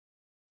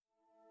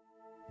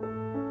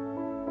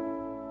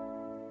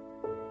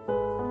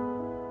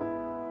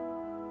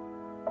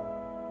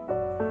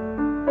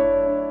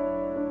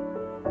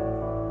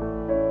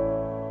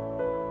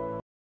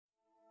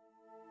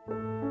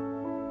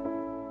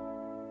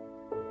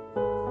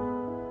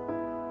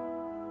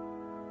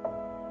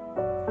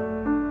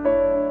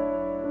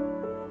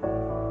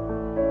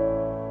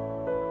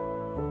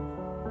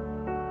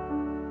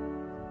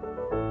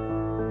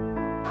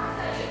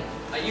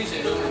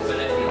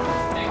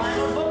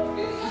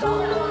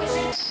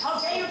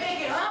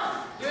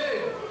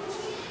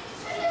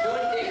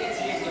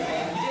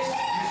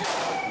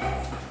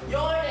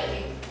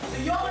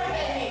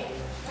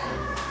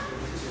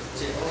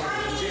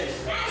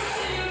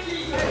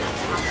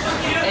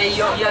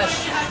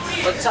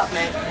Yash, what's up,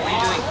 man? What are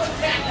you doing?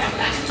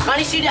 Can't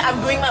you see that I'm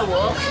doing my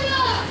work?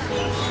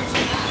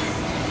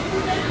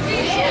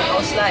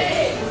 How's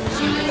life?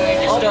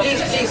 Oh,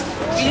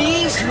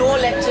 please, no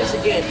lectures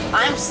again.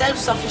 I'm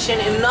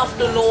self-sufficient enough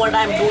to know what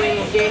I'm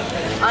doing, okay?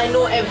 I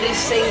know every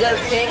single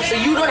thing, so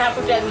you don't have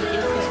to tell me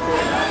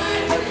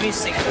anything. Every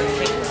single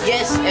thing?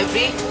 Yes,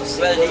 every.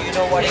 Well, do you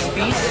know what is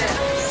peace?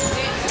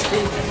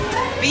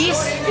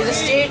 Peace is a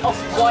state of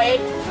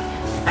quiet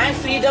and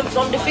freedom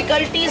from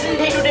difficulties in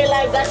day-to-day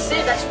life. That's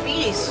it, that's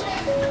peace.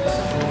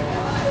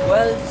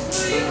 Well,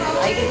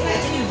 I think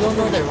you don't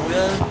know the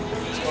real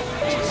peace of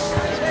peace.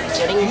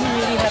 Do you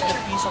really have the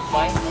peace of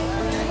mind?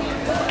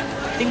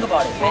 Think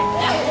about it, man.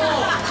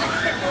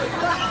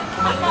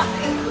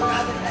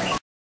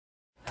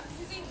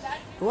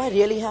 Do I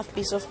really have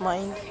peace of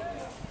mind?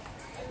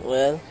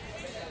 Well,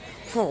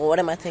 what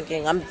am I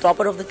thinking? I'm the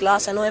topper of the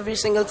class, I know every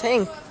single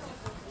thing.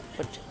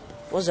 But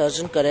was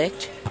Arjun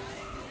correct?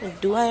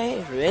 Do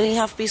I really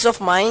have peace of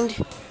mind?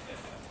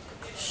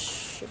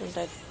 Shouldn't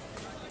I?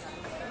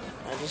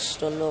 I just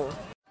don't know.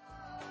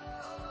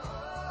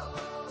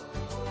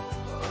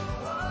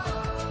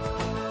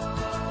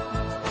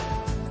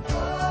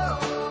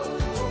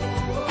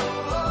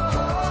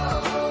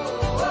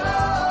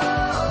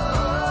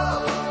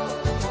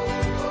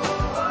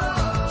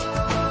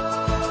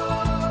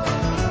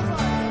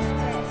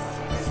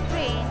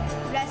 Strain,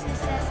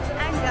 restlessness,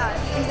 and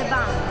rush is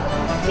abound.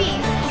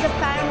 Peace is of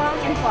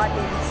paramount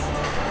importance.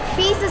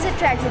 Peace is a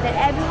treasure that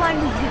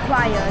everyone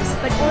requires,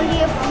 but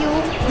only a few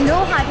know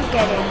how to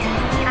get it,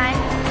 and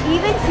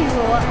even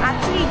fewer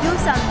actually do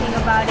something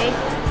about it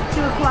to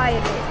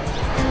acquire it.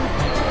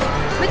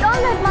 With all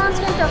the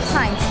advancement of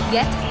science,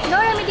 yet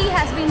no remedy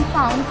has been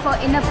found for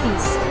inner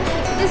peace.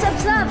 It is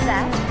observed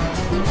that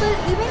people,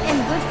 even in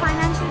good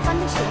financial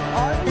condition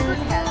or in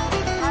good health,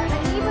 are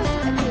unable to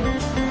attain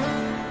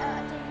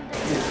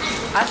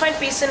I find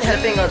peace in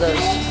helping others.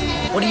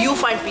 What do you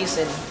find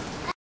peace in?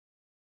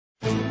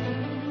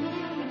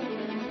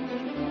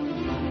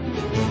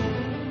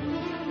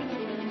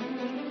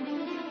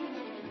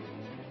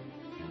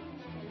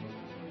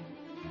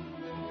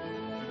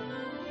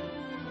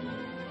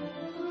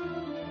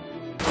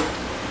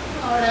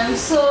 God, I'm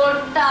so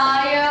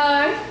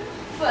tired.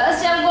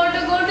 First I've got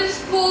to go to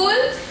school,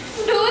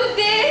 do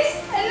this,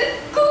 and then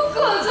cook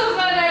also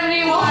for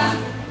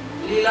everyone.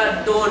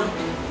 Leela, don't.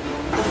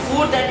 The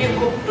food that you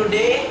cooked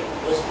today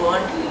was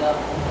burnt, Leela.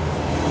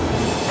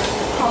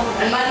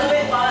 And by the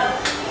way, Parth,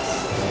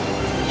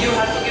 you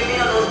have to give me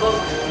a notebook,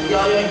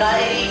 your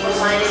diary for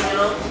signing, you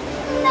know.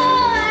 No,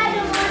 I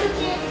don't want to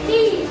get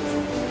beat.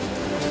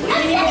 What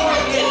do you mean you want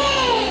to get?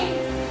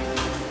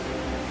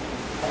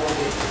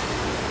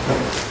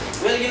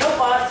 Well, you know,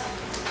 Parth,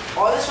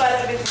 all this while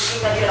I've been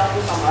thinking that you're up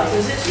to some art.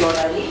 Is this your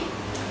diary?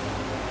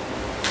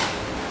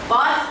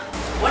 Parth,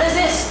 what is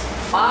this?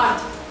 Parth,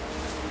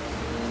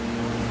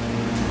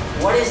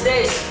 what is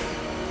this?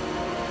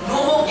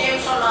 No more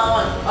games from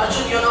now on.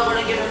 Arjun, you're not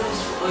going to give him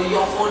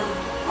your phone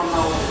from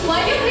now on.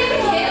 Why are you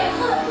blaming him?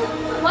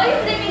 Why are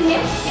you blaming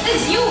him? It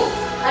is you.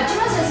 Arjun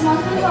was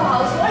responsible for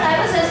household,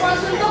 I was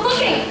responsible for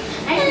cooking.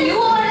 And you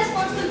are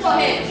responsible for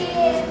him.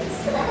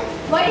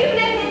 Why do you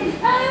blame him?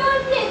 I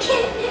won't make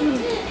it.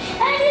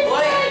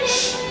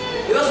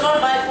 It was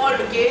not my fault,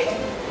 okay?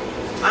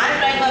 I'm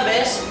trying my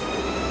best.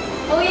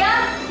 Oh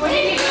yeah? What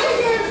did you do?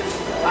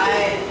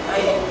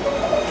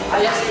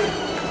 I just...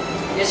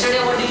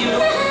 Yesterday, what did you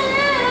do?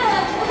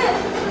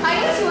 I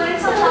guess you were in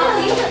some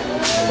party.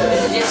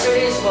 This is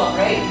yesterday's work,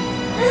 right?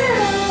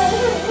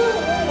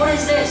 What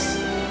is this?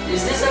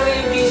 Is this the way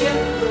you teach him?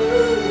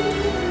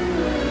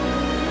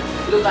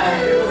 Look, I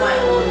have to do my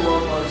own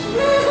work also.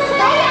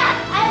 Daya,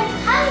 I'm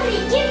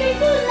hungry. Give me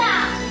food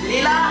now.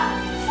 Leela!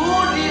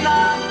 Food, Leela!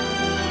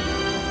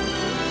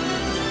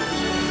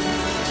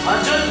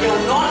 Arjun,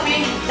 you're not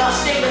been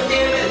dusting the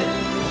table.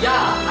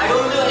 Yeah, I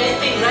don't do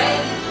anything,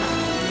 right?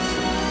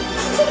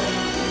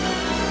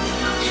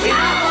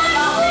 Enough of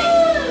laughing.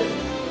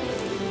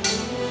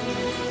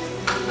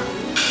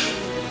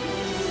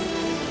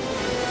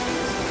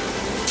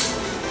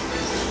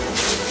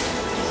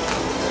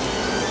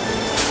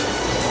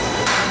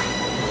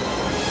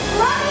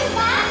 What is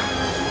that?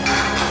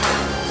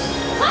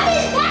 What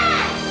is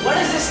that? What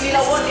is this,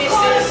 Leela? What is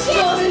this?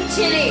 Frozen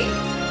chili.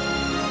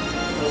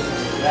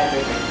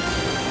 Right.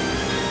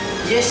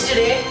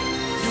 Yesterday,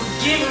 you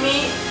give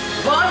me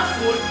burnt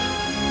food.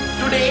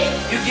 Today,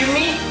 you give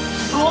me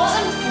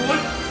frozen food.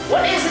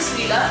 What is this,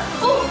 Leela?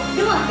 Oh,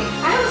 do one thing.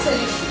 I have a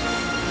solution.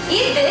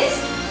 Eat this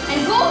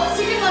and go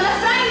sitting on a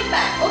frying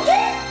pan,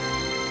 okay?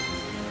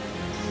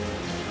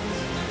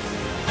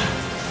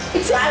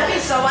 I've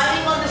been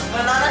surviving on this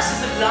banana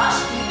since the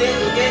last 2 days.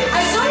 Okay, I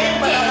don't same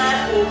care. banana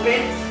I've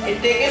opened and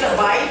taken a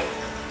bite.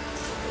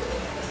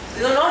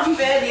 These are not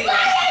fair, Leela.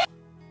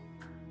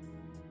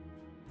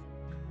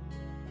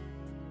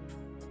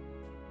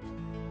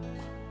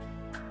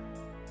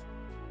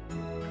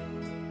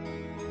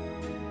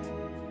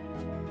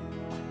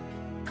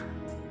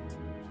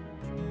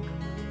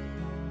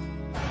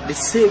 They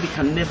say we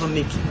can never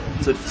make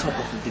it to the top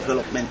of the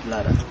development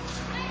ladder.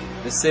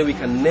 They say we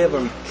can never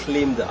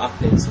reclaim the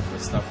happiness of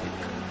West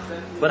Africa.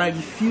 But I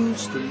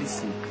refuse to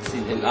listen. See,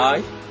 and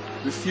I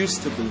refuse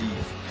to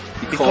believe.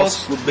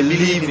 Because we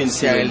believe in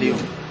Sierra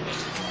Leone.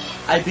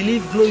 I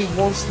believe glory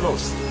once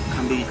lost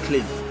can be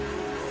reclaimed.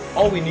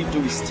 All we need to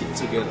do is stick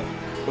together.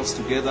 Because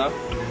together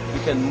we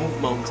can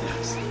move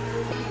mountains.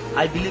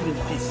 I believe in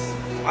peace.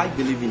 I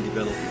believe in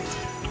development.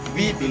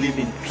 We believe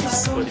in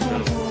peace for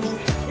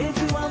development.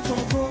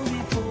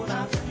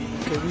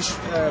 I wish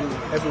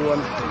everyone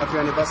happy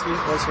anniversary.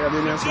 All Sierra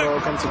Leoneans will all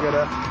come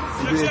together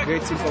and do a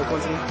great thing for our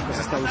country because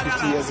it's now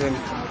 50 years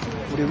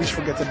and we wish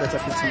we get a better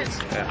 50 years.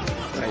 Yeah.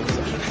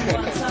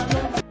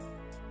 Thank you.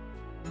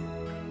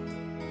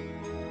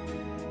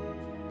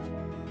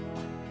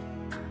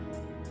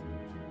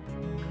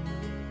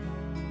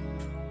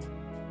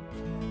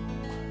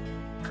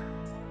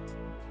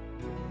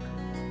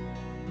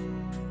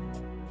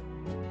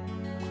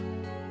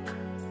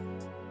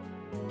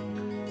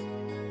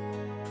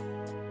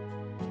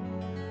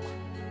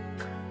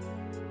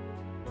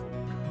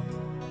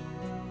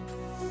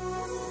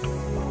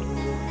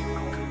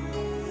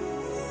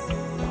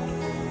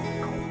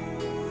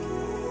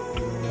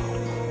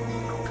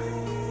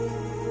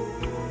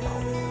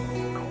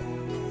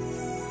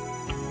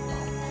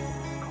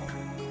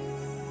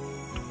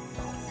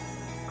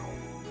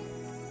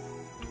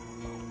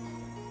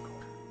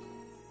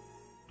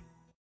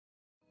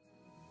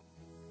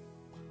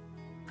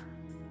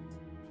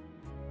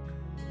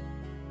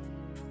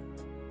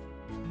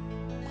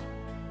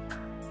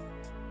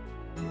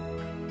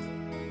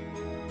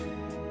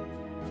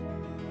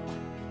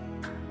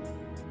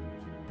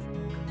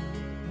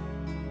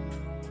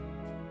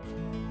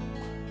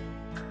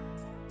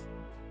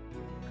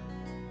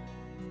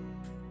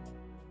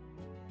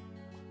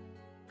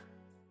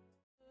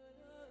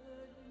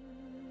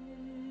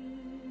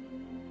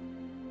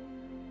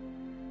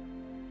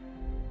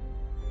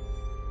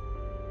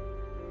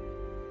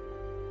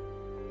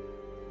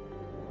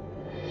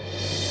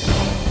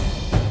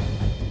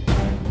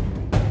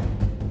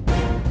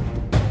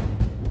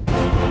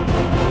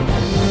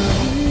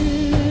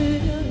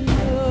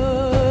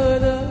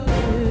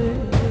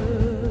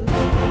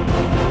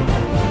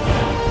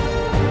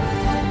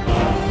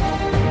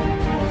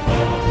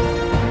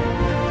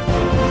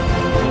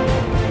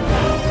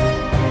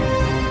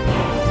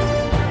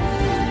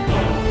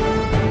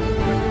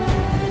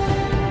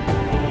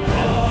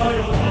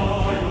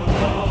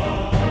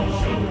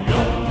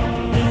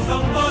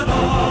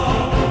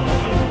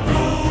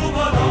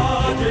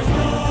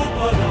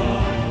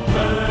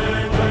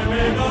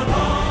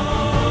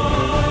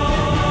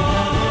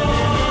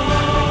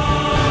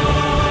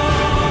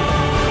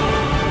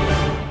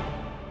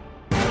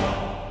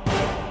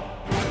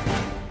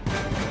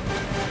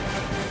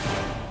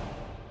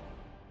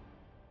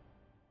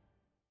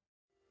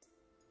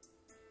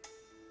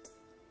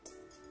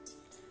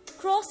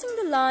 Crossing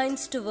the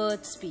lines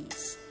towards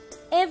peace.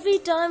 Every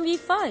time we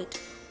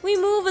fight, we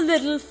move a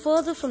little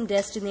further from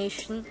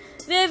destination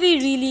where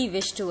we really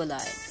wish to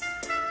align.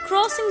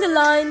 Crossing the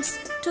lines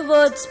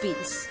towards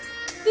peace.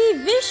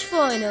 We wish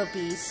for inner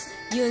peace,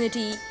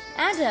 unity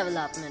and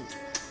development.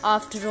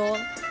 After all,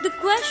 the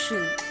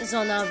question is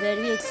on our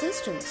very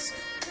existence.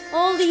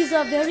 All these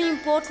are very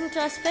important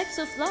aspects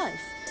of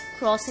life,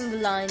 crossing the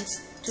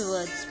lines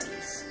towards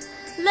peace.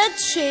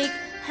 Let's shake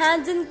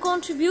hands and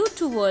contribute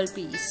to world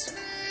peace.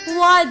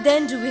 Why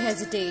then do we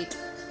hesitate?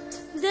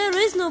 There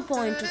is no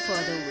point to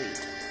further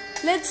wait.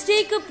 Let's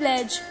take a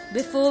pledge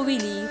before we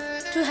leave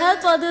to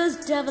help others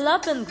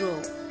develop and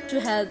grow, to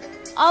help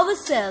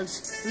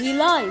ourselves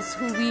realize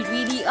who we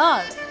really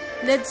are.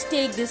 Let's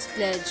take this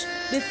pledge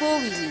before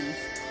we leave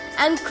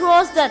and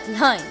cross that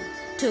line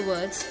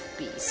towards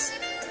peace.